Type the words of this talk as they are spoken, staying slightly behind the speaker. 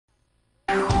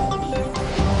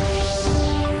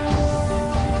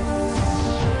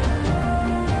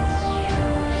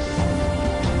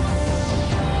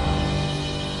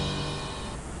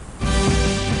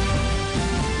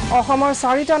অসমৰ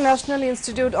 4টা national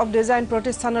institute of design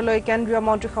প্ৰতিষ্ঠানলৈ কেন্দ্ৰীয়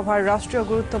মন্ত্ৰীসভাৰ ৰাষ্ট্ৰীয়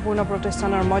গুৰুত্বপূৰ্ণ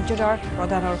প্ৰতিষ্ঠানৰ মৰ্যাদাৰ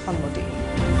প্ৰদানৰ সন্মতি।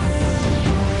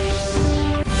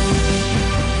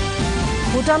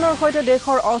 ভূটানৰ সৈতে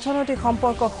দেশৰ অৰ্থনৈতিক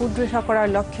সম্পৰ্ক সুদৃঢ় কৰাৰ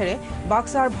লক্ষ্যৰে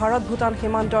বাক্সাৰ ভাৰত-ভূটান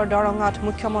সীমান্তৰ দৰঙাত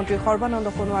মুখ্যমন্ত্ৰী সৰ্বানন্দ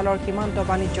সোণোৱালৰ সীমান্ত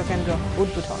বাণিজ্য কেন্দ্ৰ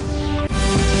উদ্বোধন।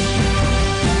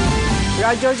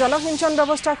 ৰাজ্যৰ জলসিঞ্চন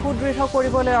ব্যৱস্থা সুদৃঢ়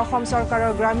কৰিবলৈ অসম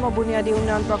চৰকাৰৰ গ্ৰাম্য বুনিয়াদী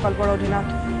উন্নয়ন প্ৰকল্পৰ অধীনত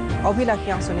অভিলাষী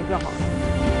আঁচনি গ্ৰহণ।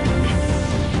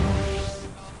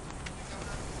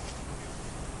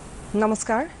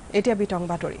 নমস্কাৰ, এতিয়া বিতং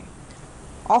বাতৰি।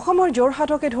 অসমৰ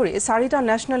যোৰহাটকে ধৰি 4টা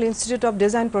নেশ্যনেল ইনষ্টিটিউট অৱ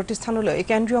ডিজাইন প্ৰতিষ্ঠানলৈ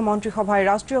কেন্দ্ৰীয় মন্ত্ৰীসভাই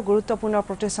ৰাষ্ট্ৰীয় গুৰুত্বপূৰ্ণ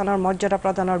প্ৰতিষ্ঠানৰ মৰ্যাদা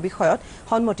প্ৰদানৰ বিষয়ত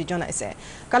সন্মতি জনাইছে।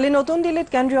 কালি নতুন দিল্লীত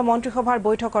কেন্দ্ৰীয় মন্ত্ৰীসভাৰ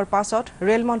বৈঠকৰ পাছত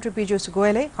ৰেল মন্ত্ৰী পীযুষ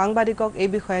গোৱেলে সাংবাদিকক এই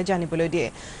বিষয়ে জানিবলৈ দিয়ে।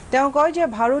 তেওঁ কয় যে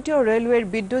ভাৰতীয় ৰেলৱেৰ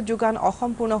বিদ্যুৎ যোগান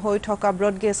অসম্পূৰ্ণ হৈ থকা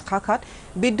ব্ৰডগেজ শাখাত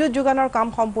বিদ্যুৎ যোগানৰ কাম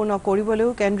সম্পূৰ্ণ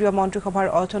কৰিবলৈও কেন্দ্ৰীয় মন্ত্ৰীসভাৰ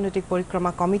অৰ্থনৈতিক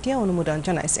পৰিক্ৰমা কমিটিয়ে অনুমোদন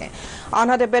জনাইছে।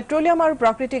 আনহাতে পেট্ৰলিয়াম আৰু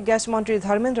প্ৰাকৃতিক গেছ মন্ত্ৰী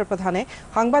ধৰ্মেন্দ্ৰ প্ৰধানে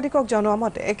সাংবাদিকক জনোৱা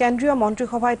মতে কেন্দ্ৰীয়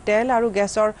মন্ত্ৰীসভাই তেল আৰু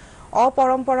গেছৰ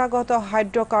অপৰম্পৰাগত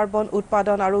হাইড্ৰকাৰ্বন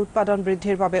উৎপাদন আৰু উৎপাদন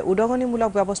বৃদ্ধিৰ বাবে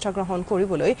উদগনিমূলক ব্যৱস্থা গ্ৰহণ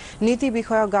কৰিবলৈ নীতি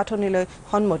বিষয়ক গাঁথনিলৈ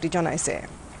সন্মতি জনাইছে।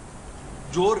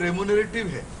 जो रेम्यूनरेटिव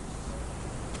है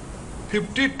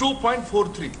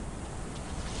 52.43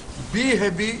 बी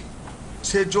हैवी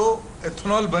से जो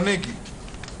एथेनॉल बनेगी,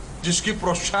 जिसकी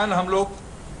प्रोत्साहन हम लोग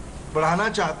बढ़ाना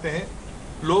चाहते हैं,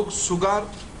 लोग शुगर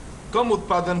कम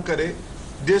उत्पादन करें,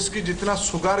 देश की जितना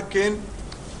शुगर केन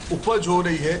उपज हो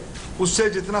रही है उससे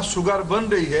जितना शुगर बन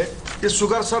रही है, ये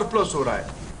शुगर सरप्लस हो रहा है।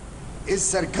 इस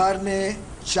सरकार ने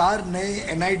 4 नए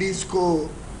NIDs को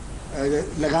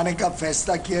लगाने का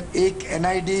फैसला किया। एक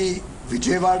NID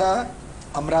विजयवाड़ा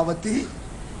अमरावती,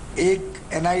 एक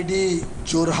NID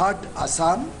जोरहाट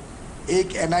आसाम, एक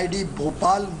NID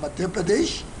भोपाल मध्य प्रदेश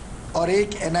और एक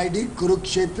NID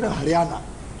कुरुक्षेत्र हरियाणा।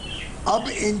 अब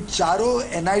इन चारों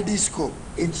NIDs को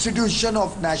इंस्टीट्यूशन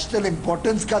ऑफ नेशनल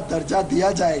इम्पोर्टेंस का दर्जा दिया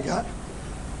जाएगा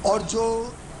और जो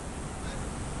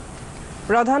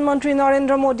प्रधानमंत्री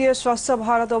नरेंद्र मोदीয়ে স্বচ্ছ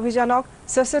ভাৰত অভিযানক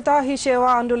স্বচ্ছতা হি সেৱা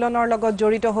আন্দোলনৰ লগত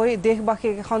জড়িত হৈ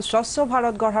দেশবাসীক এখন স্বচ্ছ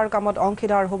ভাৰত গঢ়াৰ কামত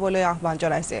অংশীদাৰ হ'বলৈ আহ্বান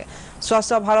জনাইছে। স্বচ্ছ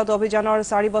ভাৰত অভিযানৰ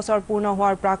 4 বছৰ পূৰ্ণ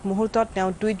হোৱাৰ প্ৰাক মুহূৰ্তত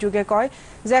তেওঁ টুইট যোগে কয়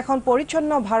যে এখন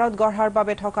পৰিচ্ছন্ন ভাৰত গঢ়াৰ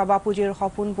বাবে থকা বাপুজীৰ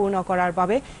সপোন পূৰ্ণ কৰাৰ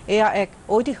বাবে এয়া এক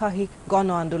ঐতিহাসিক গণ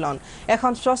আন্দোলন।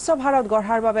 এখন স্বচ্ছ ভাৰত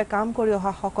গঢ়াৰ বাবে কাম কৰি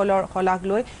অহা সকলৰ শলাগ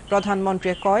লৈ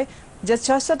প্ৰধানমন্ত্ৰীয়ে কয় যে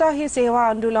স্বচ্ছতা হি সেৱা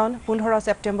আন্দোলন 15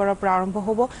 ছেপ্টেম্বৰৰ পৰা আৰম্ভ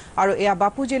হ'ব আৰু এয়া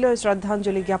বাপুজীলৈ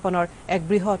শ্ৰদ্ধাঞ্জলি জ্ঞাপনৰ এক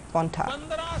বৃহৎ পন্থা।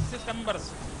 15 सितंबर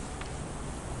से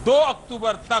 2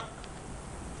 अक्टूबर तक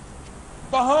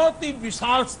बहुत ही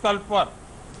विशाल स्तर पर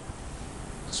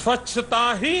स्वच्छता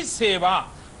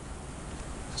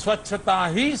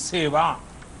ही सेवा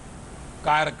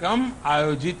कार्यक्रम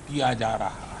आयोजित किया जा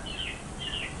रहा है।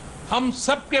 हम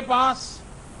सबके पास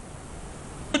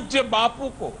पूज्य बापू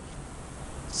को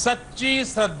सच्ची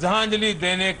श्रद्धांजलि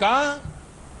देने का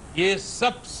ये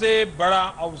सबसे बड़ा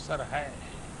अवसर है।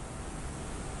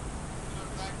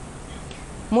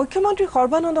 মুখ্যমন্ত্ৰী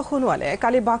সৰ্বানন্দ সোণোৱালে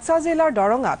কালি বাক্সা জিলাৰ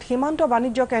দৰঙাত সীমান্ত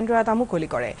বাণিজ্য কেন্দ্ৰ এটা মুকলি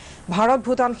কৰে।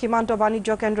 ভাৰত-ভূটান সীমান্ত বাণিজ্য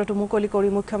কেন্দ্ৰটো মুকলি কৰি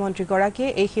মুখ্যমন্ত্ৰীগৰাকীয়ে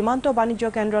এই সীমান্ত বাণিজ্য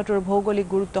কেন্দ্ৰটোৰ ভৌগোলিক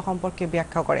গুৰুত্ব সম্পৰ্কে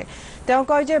ব্যাখ্যা কৰে। তেওঁ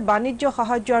কয় যে বাণিজ্য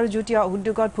সাহায্য আৰু যুটীয়া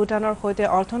উদ্যোগত ভূটানৰ সৈতে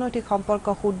অৰ্থনৈতিক সম্পৰ্ক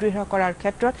সুদৃঢ় কৰাৰ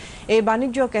ক্ষেত্ৰত এই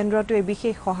বাণিজ্য কেন্দ্ৰটোৱে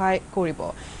বিশেষ সহায় কৰিব।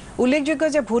 উল্লেখযোগ্য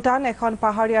যে ভূটান এখন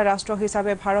পাহাৰীয়া ৰাষ্ট্ৰ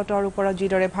হিচাপে ভাৰতৰ ওপৰত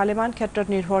যিদৰে ভালেমান ক্ষেত্ৰত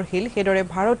নিৰ্ভৰশীল, সেইদৰে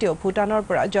ভাৰতেও ভূটানৰ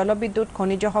পৰা জলবিদ্যুৎ,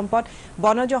 খনিজ সম্পদ,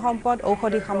 বনজ সম্পদ,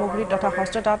 ঔষধি সামগ্ৰী তথা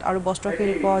হস্ততাঁত আৰু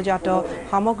বস্ত্ৰশিল্পজাত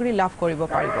সামগ্ৰী লাভ কৰিব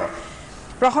পাৰিব।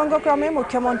 প্ৰসংগক্ৰমে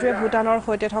মুখ্যমন্ত্ৰীয়ে ভূটানৰ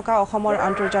সৈতে থকা অসমৰ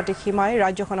আন্তৰ্জাতিক সীমাই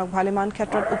ৰাজ্যখনক ভালেমান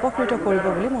ক্ষেত্ৰত উপকৃত কৰিব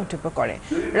বুলি মন্তব্য কৰে।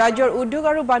 ৰাজ্যৰ উদ্যোগ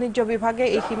আৰু বাণিজ্য বিভাগে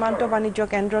এই সীমান্ত বাণিজ্য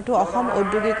কেন্দ্ৰটো অসম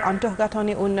ঔদ্যোগিক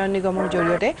আন্তঃগাঁথনি উন্নয়ন নিগমৰ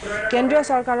জৰিয়তে কেন্দ্ৰীয়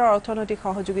চৰকাৰৰ অৰ্থনৈতিক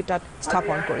সহযোগিতাত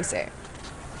স্থাপন কৰিছে।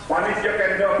 বাণিজ্য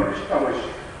কেন্দ্ৰ প্ৰতিষ্ঠা হৈছে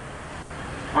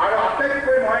আৰু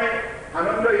আটাইতকৈ মই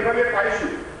আনন্দ এইভাবে পাইছো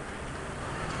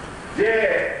যে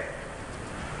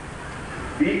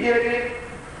বিজেপি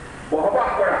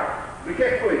বহবাস কৰা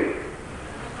বিশেষকৈ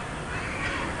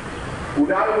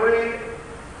ওদালগুৰি,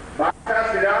 বাক্সা,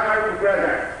 চিৰাং আৰু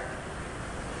কোকৰাঝাৰ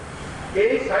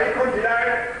এই 4খন জিলাৰ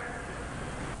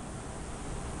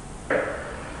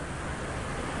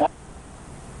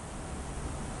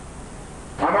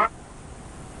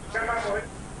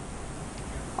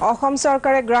অসম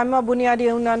চৰকাৰে গ্ৰাম্য বুনিয়াদী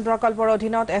উন্নয়ন প্ৰকল্পৰ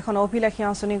অধীনত এখন অভিলেখী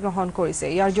আঁচনি গ্ৰহণ কৰিছে।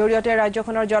 ইয়াৰ জৰিয়তে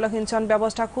ৰাজ্যখনৰ জলসিঞ্চন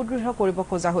ব্যৱস্থা সুদৃঢ় কৰিব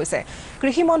খোজা হৈছে।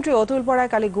 কৃষি মন্ত্ৰী অতুল বৰাই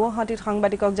কালি গুৱাহাটীত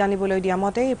সাংবাদিকক জানিবলৈ দিয়া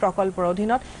মতে এই প্ৰকল্পৰ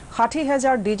অধীনত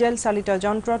 60,000 ডিজেল চালিত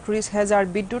যন্ত্ৰ, 30,000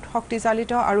 বিদ্যুৎ শক্তি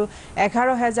চালিত আৰু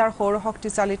 11,000 সৌৰ শক্তি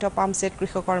চালিত পাম্পছেট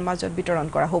কৃষকৰ মাজত বিতৰণ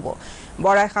কৰা হ'ব।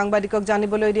 বৰাই সাংবাদিকক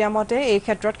জানিবলৈ দিয়া মতে এই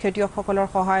ক্ষেত্ৰত খেতিয়কসকলৰ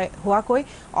সহায় হোৱাকৈ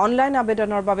অনলাইন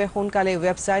আবেদনৰ বাবে সোনকালে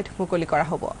ৱেবছাইট মুকলি কৰা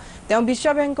হ'ব। তেওঁ বিশ্ব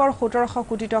বেংকৰ 1700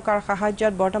 কোটি টকাৰ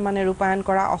সাহায্যত বৰ্তমানে ৰূপায়ণ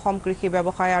কৰা অসম কৃষি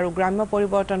ব্যৱসায় আৰু গ্ৰাম্য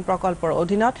পৰিৱৰ্তন প্ৰকল্পৰ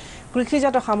অধীনত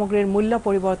কৃষিজাত সামগ্ৰীৰ মূল্য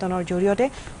পৰিৱৰ্তনৰ জৰিয়তে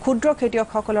ক্ষুদ্ৰ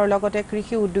খেতিয়কসকলৰ লগতে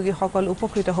কৃষি উদ্যোগীসকল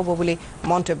উপকৃত হ'ব বুলি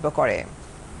মন্তব্য কৰে।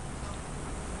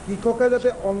 কৃষকে যাতে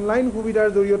অনলাইন সুবিধাৰ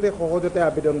জৰিয়তে সহজতে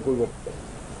আবেদন কৰিব পাৰে,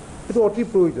 এইটো অতি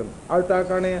প্ৰয়োজন আৰু তাৰ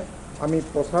কাৰণে আমি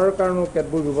প্ৰচাৰৰ কাৰণেও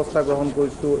কেতবোৰ ব্যৱস্থা গ্ৰহণ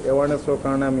কৰিছোঁ, এৱাৰনেছৰ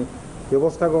কাৰণে আমি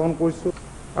ব্যৱস্থা গ্ৰহণ কৰিছোঁ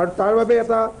আৰু তাৰ বাবে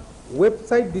এটা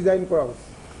ৱেবছাইট ডিজাইন কৰা হৈছে।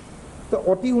 তো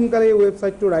অতি সোনকালে এই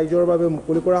ৱেবছাইটটো ৰাইজৰ বাবে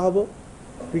মুকলি কৰা হ'ব।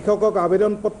 কৃষকক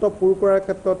আবেদন পত্ৰ পূৰ কৰাৰ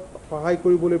ক্ষেত্ৰত সহায়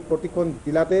কৰিবলৈ প্ৰতিখন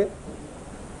জিলাতে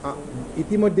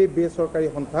ইতিমধ্যে বেচৰকাৰী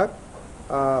সন্থাক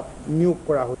নিয়োগ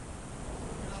কৰা হৈছে।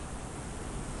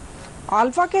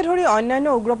 আলফাকে ধৰি অন্যান্য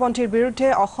উগ্ৰপন্থীৰ বিৰুদ্ধে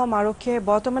অসম আৰক্ষীয়ে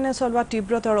বৰ্তমানে চলোৱা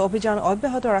তীব্ৰতৰ অভিযান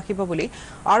অব্যাহত ৰাখিব বুলি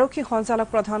আৰক্ষী সঞ্চালক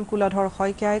প্ৰধান কুলধৰ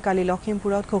শইকীয়াই কালি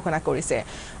লখিমপুৰত ঘোষণা কৰিছে।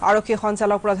 আৰক্ষী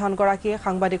সঞ্চালক প্ৰধানগৰাকীয়ে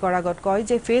সাংবাদিকৰ আগত কয়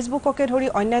যে ফেচবুককে ধৰি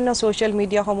অন্যান্য ছ'চিয়েল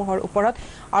মিডিয়াসমূহৰ ওপৰত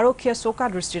আৰক্ষীয়ে চোকা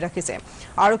দৃষ্টি ৰাখিছে।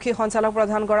 আৰক্ষী সঞ্চালক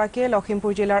প্ৰধানগৰাকীয়ে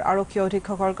লখিমপুৰ জিলাৰ আৰক্ষী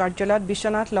অধীক্ষকৰ কাৰ্যালয়ত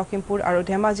বিশ্বনাথ, লখিমপুৰ আৰু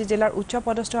ধেমাজি জিলাৰ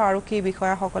উচ্চপদস্থ আৰক্ষী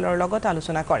বিষয়াসকলৰ লগত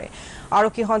আলোচনা কৰে।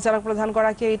 আৰক্ষী সঞ্চালক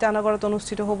প্ৰধানগৰাকীয়ে ইটানগৰত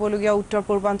অনুষ্ঠিত হ'বলগীয়া উত্তৰ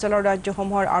পূৰ্বাঞ্চলৰ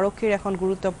ৰাজ্যসমূহৰ আৰক্ষীৰ এখন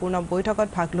গুৰুত্বপূৰ্ণ বৈঠকত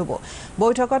ভাগ ল'ব।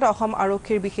 বৈঠকত অসম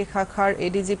আৰক্ষীৰ বিশেষ শাখাৰ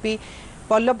এডিজিপি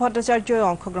পল্লৱ ভট্টাচাৰ্যই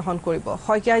অংশগ্ৰহণ কৰিব।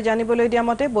 শইকীয়াই জানিবলৈ দিয়া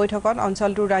মতে বৈঠকত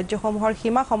অঞ্চলটোৰ ৰাজ্যসমূহৰ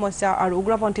সীমা সমস্যা আৰু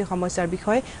উগ্ৰপন্থী সমস্যাৰ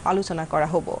বিষয়ে আলোচনা কৰা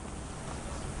হ'ব।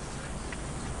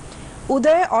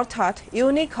 উদয় অৰ্থাৎ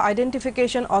ইউনিক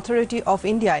আইডেণ্টিফিকেশ্যন অথৰিটি অফ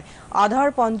ইণ্ডিয়াই আধাৰ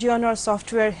পঞ্জীয়নৰ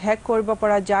ছফ্টৱেৰ হেক কৰিব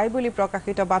পৰা যায় বুলি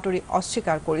প্ৰকাশিত বাতৰি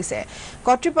অস্বীকাৰ কৰিছে।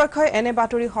 কৰ্তৃপক্ষই এনে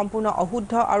বাতৰি সম্পূৰ্ণ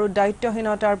অশুদ্ধ আৰু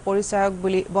দায়িত্বহীনতাৰ পৰিচায়ক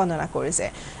বুলি বৰ্ণনা কৰিছে।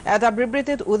 এটা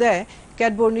বিবৃতিত উদয়ে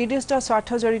কেতবোৰ নিৰ্দিষ্ট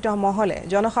স্বাৰ্থজড়িত মহলে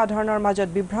জনসাধাৰণৰ মাজত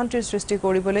বিভ্ৰান্তিৰ সৃষ্টি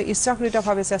কৰিবলৈ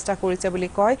ইচ্ছাকৃতভাৱে চেষ্টা কৰিছে বুলি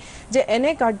কয় যে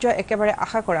এনে কাৰ্য একেবাৰে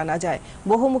আশা কৰা নাযায়।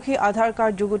 বহুমুখী আধাৰ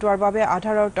কাৰ্ড যুগুতোৱাৰ বাবে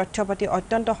আধাৰৰ তথ্যপাতি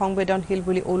অত্যন্ত সংবেদনশীল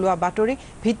বুলি ওলোৱা বাতৰি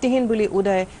ভিত্তিহীন বুলি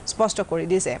উদয়ে স্পষ্ট কৰি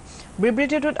দিছে।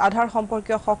 বিবৃতিটোত আধাৰ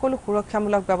সম্পৰ্কীয় সকলো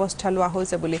সুৰক্ষামূলক ব্যৱস্থা লোৱা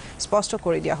হৈছে বুলি স্পষ্ট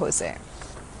কৰি দিয়া হৈছে।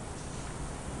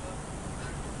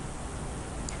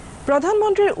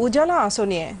 প্ৰধানমন্ত্ৰীৰ উজালা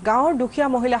আঁচনিয়ে গাঁৱৰ দুখীয়া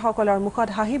মহিলাসকলৰ মুখত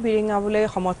হাঁহি বিৰিঙাবলৈ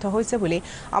সমৰ্থ হৈছে বুলি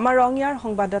আমাৰ ৰঙিয়াৰ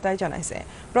সংবাদদাতাই জনাইছে।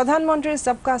 প্ৰধানমন্ত্ৰীৰ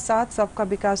সবকা সাথ সবকা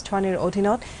বিকাশ ধ্বনিৰ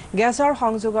অধীনত গেছৰ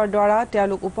সংযোগৰ দ্বাৰা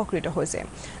তেওঁলোক উপকৃত হৈছে।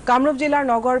 কামৰূপ জিলাৰ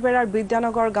নগৰবেৰাৰ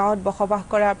বিদ্যানগৰ গাঁৱত বসবাস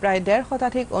কৰা প্ৰায় 1.5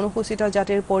 শতাধিক অনুসূচিত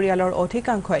জাতিৰ পৰিয়ালৰ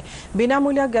অধিকাংশই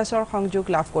বিনামূলীয়া গেছৰ সংযোগ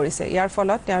লাভ কৰিছে। ইয়াৰ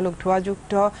ফলত তেওঁলোক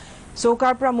ধোঁৱাযুক্ত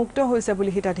চৌকাৰ পৰা মুক্ত হৈছে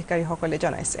বুলি হিতাধিকাৰীসকলে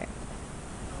জনাইছে।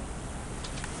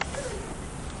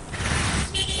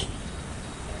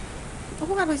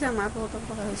 উপকাৰ হৈছে, আমাৰ বহুত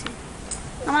উপকাৰ হৈছে।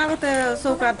 আমাৰ আগতে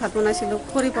চৌকাত ভাত বনাইছিলোঁ,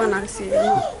 খৰি পোৱা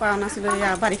নাছিলোঁ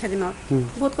ইয়াৰ বাৰিষা দিনত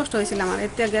বহুত কষ্ট হৈছিল আমাৰ।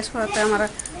 এতিয়া গেছ খোৱাতে আমাৰ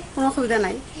কোনো অসুবিধা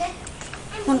নাই,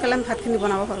 সোনকালে আমি ভাতখিনি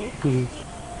বনাব পাৰোঁ।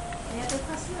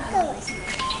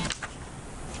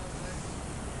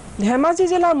 ধেমাজি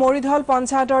জিলাৰ মৰিধল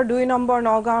পঞ্চায়তৰ 2 নম্বৰ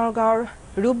নগাঁও গাঁৱৰ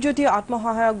ৰূপজ্যোতি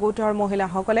আত্মসহায়ক গোটৰ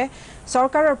মহিলাসকলে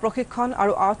চৰকাৰৰ প্ৰশিক্ষণ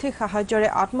আৰু আৰ্থিক সাহায্যৰে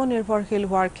আত্মনিৰ্ভৰশীল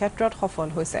হোৱাৰ ক্ষেত্ৰত সফল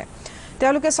হৈছে।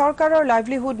 তেওঁলোকে চৰকাৰৰ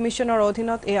লাইভলিহুড মিছনৰ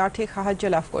অধীনত এই আৰ্থিক সাহায্য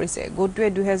লাভ কৰিছে। গোটটোৱে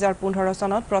 2015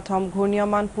 চনত প্ৰথম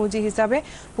ঘূৰ্ণীয়মান পুঁজি হিচাপে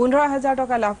 15,000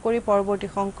 টকা লাভ কৰি পৰৱৰ্তী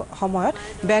সময়ত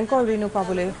বেংকৰ ঋণো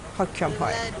পাবলৈ সক্ষম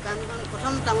হয়।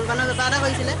 প্ৰথম তামোল পাণৰ বেপাৰ এটা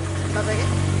কৰিছিলে বাপেকে,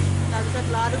 তাৰপিছত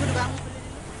ল'ৰাটোকো দোকান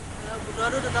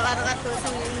গোটৰো টকা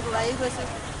থৈছোঁ, ঋণ ঘূৰাই গৈছোঁ,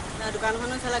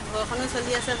 দোকানখনো চলে, ঘৰখনো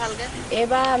চলি আছে ভালকৈ।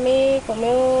 এইবাৰ আমি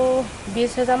কমেও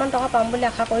 20,000 মান টকা পাম বুলি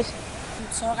আশা কৰিছোঁ।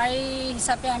 চৰকাৰী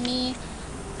হিচাপে আমি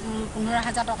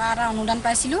 15,000 টকা এটা অনুদান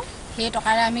পাইছিলোঁ। সেই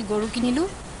টকাৰে আমি গৰু কিনিলোঁ,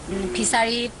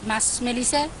 ফিছাৰীত মাছ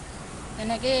মেলিছে,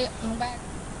 তেনেকৈ কোনোবাই।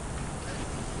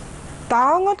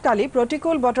 টাৱাঙত কালি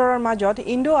প্ৰতিকূল বতৰৰ মাজত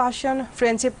ইণ্ডো আছিয়ান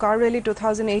ফ্ৰেণ্ডশ্বিপ কাৰ ৰেলী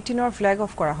 2018ৰ ফ্লেগ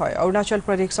অফ কৰা হয়। অৰুণাচল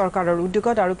প্ৰদেশ চৰকাৰৰ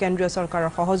উদ্যোগত আৰু কেন্দ্ৰীয়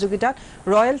চৰকাৰৰ সহযোগিতাত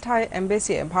ৰয়েল থাই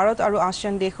এম্বেচিয়ে ভাৰত আৰু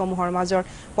আছিয়ান দেশসমূহৰ মাজৰ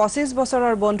 25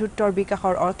 বছৰৰ বন্ধুত্বৰ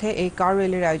বিকাশৰ অৰ্থে এই কাৰ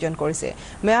ৰেলীৰ আয়োজন কৰিছে।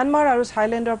 ম্যানমাৰ আৰু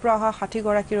থাইলেণ্ডৰ পৰা অহা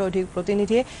 60গৰাকীৰো অধিক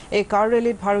প্ৰতিনিধিয়ে এই কাৰ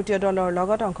ৰেলীত ভাৰতীয় দলৰ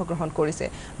লগত অংশগ্ৰহণ কৰিছে।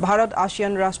 ভাৰত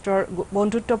আছিয়ান ৰাষ্ট্ৰৰ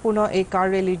বন্ধুত্বপূৰ্ণ এই কাৰ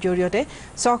ৰেলীৰ জৰিয়তে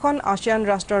 6খন আছিয়ান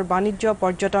ৰাষ্ট্ৰৰ বাণিজ্য,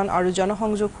 পৰ্যটন আৰু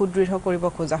জনসংযোগ সুদৃঢ় কৰিব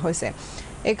খোজা হৈছে।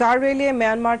 এই কাৰ ৰেলীয়ে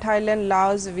ম্যানমাৰ, থাইলেণ্ড,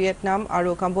 লাওছ, ভিয়েটনাম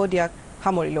আৰু কম্বোডিয়াক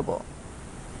সামৰি ল'ব।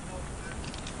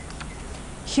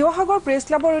 শিৱসাগৰ প্ৰেছ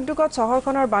ক্লাবৰ উদ্যোগত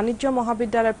চহৰখনৰ বাণিজ্য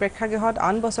মহাবিদ্যালয়ৰ প্ৰেক্ষাগৃহত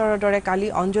আন বছৰৰ দৰে কালি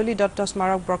অঞ্জলি দত্ত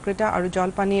স্মাৰক বক্তৃতা আৰু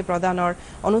জলপানী প্ৰদানৰ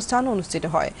অনুষ্ঠান অনুষ্ঠিত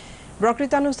হয়।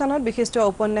 বক্তৃতানুষ্ঠানত বিশিষ্ট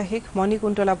ঔপন্যাসিক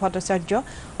মণিকুন্তলা ভট্টাচাৰ্য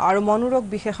আৰু মনোৰোগ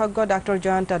বিশেষজ্ঞ ডাঃ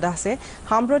জয়ন্ত দাসে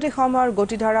সাম্প্ৰতিক সময়ৰ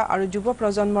গতিধাৰা আৰু যুৱ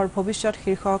প্ৰজন্মৰ ভৱিষ্যত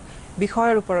শীৰ্ষক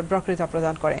বিষয়ৰ ওপৰত বক্তৃতা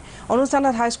প্ৰদান কৰে।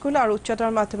 অনুষ্ঠানত হাইস্কুল আৰু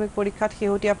উচ্চতৰ মাধ্যমিক পৰীক্ষাত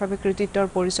শেহতীয়াভাৱে কৃতিত্বৰ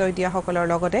পৰিচয় দিয়াসকলৰ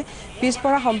লগতে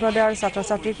পিছপৰা সম্প্ৰদায়ৰ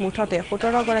ছাত্ৰ-ছাত্ৰীক মুঠতে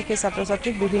 17 গৰাকী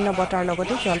ছাত্ৰ-ছাত্ৰীক বিভিন্ন বঁটাৰ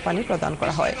লগতে জলপানী প্ৰদান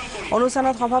কৰা হয়।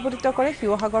 অনুষ্ঠানত সভাপতিত্ব কৰে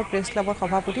শিৱসাগৰ প্ৰেছ ক্লাবৰ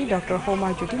সভাপতি ডঃ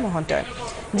সৌমাৰজ্যোতি মহন্তই।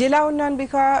 জিলা উন্নয়ন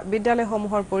বিষয়া,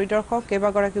 বিদ্যালয়সমূহৰ পৰিদৰ্শক,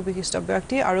 কেইবাগৰাকীও বিশিষ্ট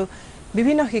ব্যক্তি আৰু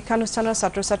বিভিন্ন শিক্ষানুষ্ঠানৰ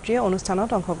ছাত্ৰ-ছাত্ৰীয়ে অনুষ্ঠানত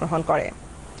অংশগ্ৰহণ কৰে।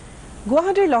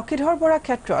 গুৱাহাটীৰ লক্ষীধৰ বৰা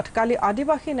ক্ষেত্ৰত কালি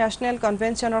আদিবাসী নেশ্যনেল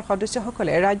কনভেনশ্যনৰ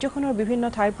সদস্যসকলে ৰাজ্যখনৰ বিভিন্ন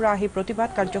ঠাইৰ পৰা আহি প্ৰতিবাদ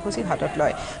কাৰ্যসূচী হাতত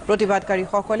লয়।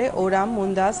 প্ৰতিবাদকাৰীসকলে ওৰাম,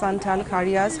 মুণ্ডা, সান্থাল,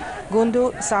 খাৰিয়াজ, গুণ্ডু,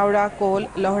 চাওৰা, কোল,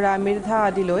 লহৰা, মিৰ্ধা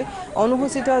আদিলৈ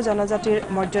অনুসূচিত জনজাতিৰ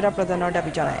মৰ্যাদা প্ৰদানৰ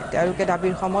দাবী জনায়। তেওঁলোকে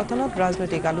দাবীৰ সমৰ্থনত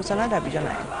ৰাজনৈতিক আলোচনাৰ দাবী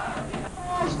জনায়।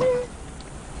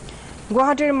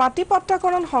 গুৱাহাটীৰ মাটি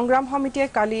পট্টাকৰণ সংগ্ৰাম সমিতিয়ে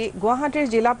কালি গুৱাহাটীৰ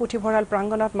জিলা পুথিভঁৰাল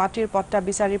প্ৰাংগণত মাটিৰ পট্টা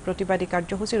বিচাৰি প্ৰতিবাদী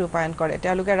কাৰ্যসূচী ৰূপায়ণ কৰে।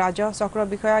 তেওঁলোকে ৰাজহ চক্ৰ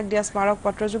বিষয়াক দিয়া স্মাৰক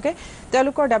পত্ৰযোগে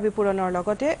তেওঁলোকৰ দাবী পূৰণৰ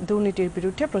লগতে দুৰ্নীতিৰ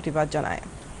বিৰুদ্ধে প্ৰতিবাদ জনায়।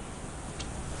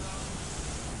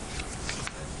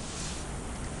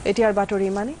 এতিয়াৰ বাতৰি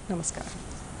ইমানেই। নমস্কাৰ।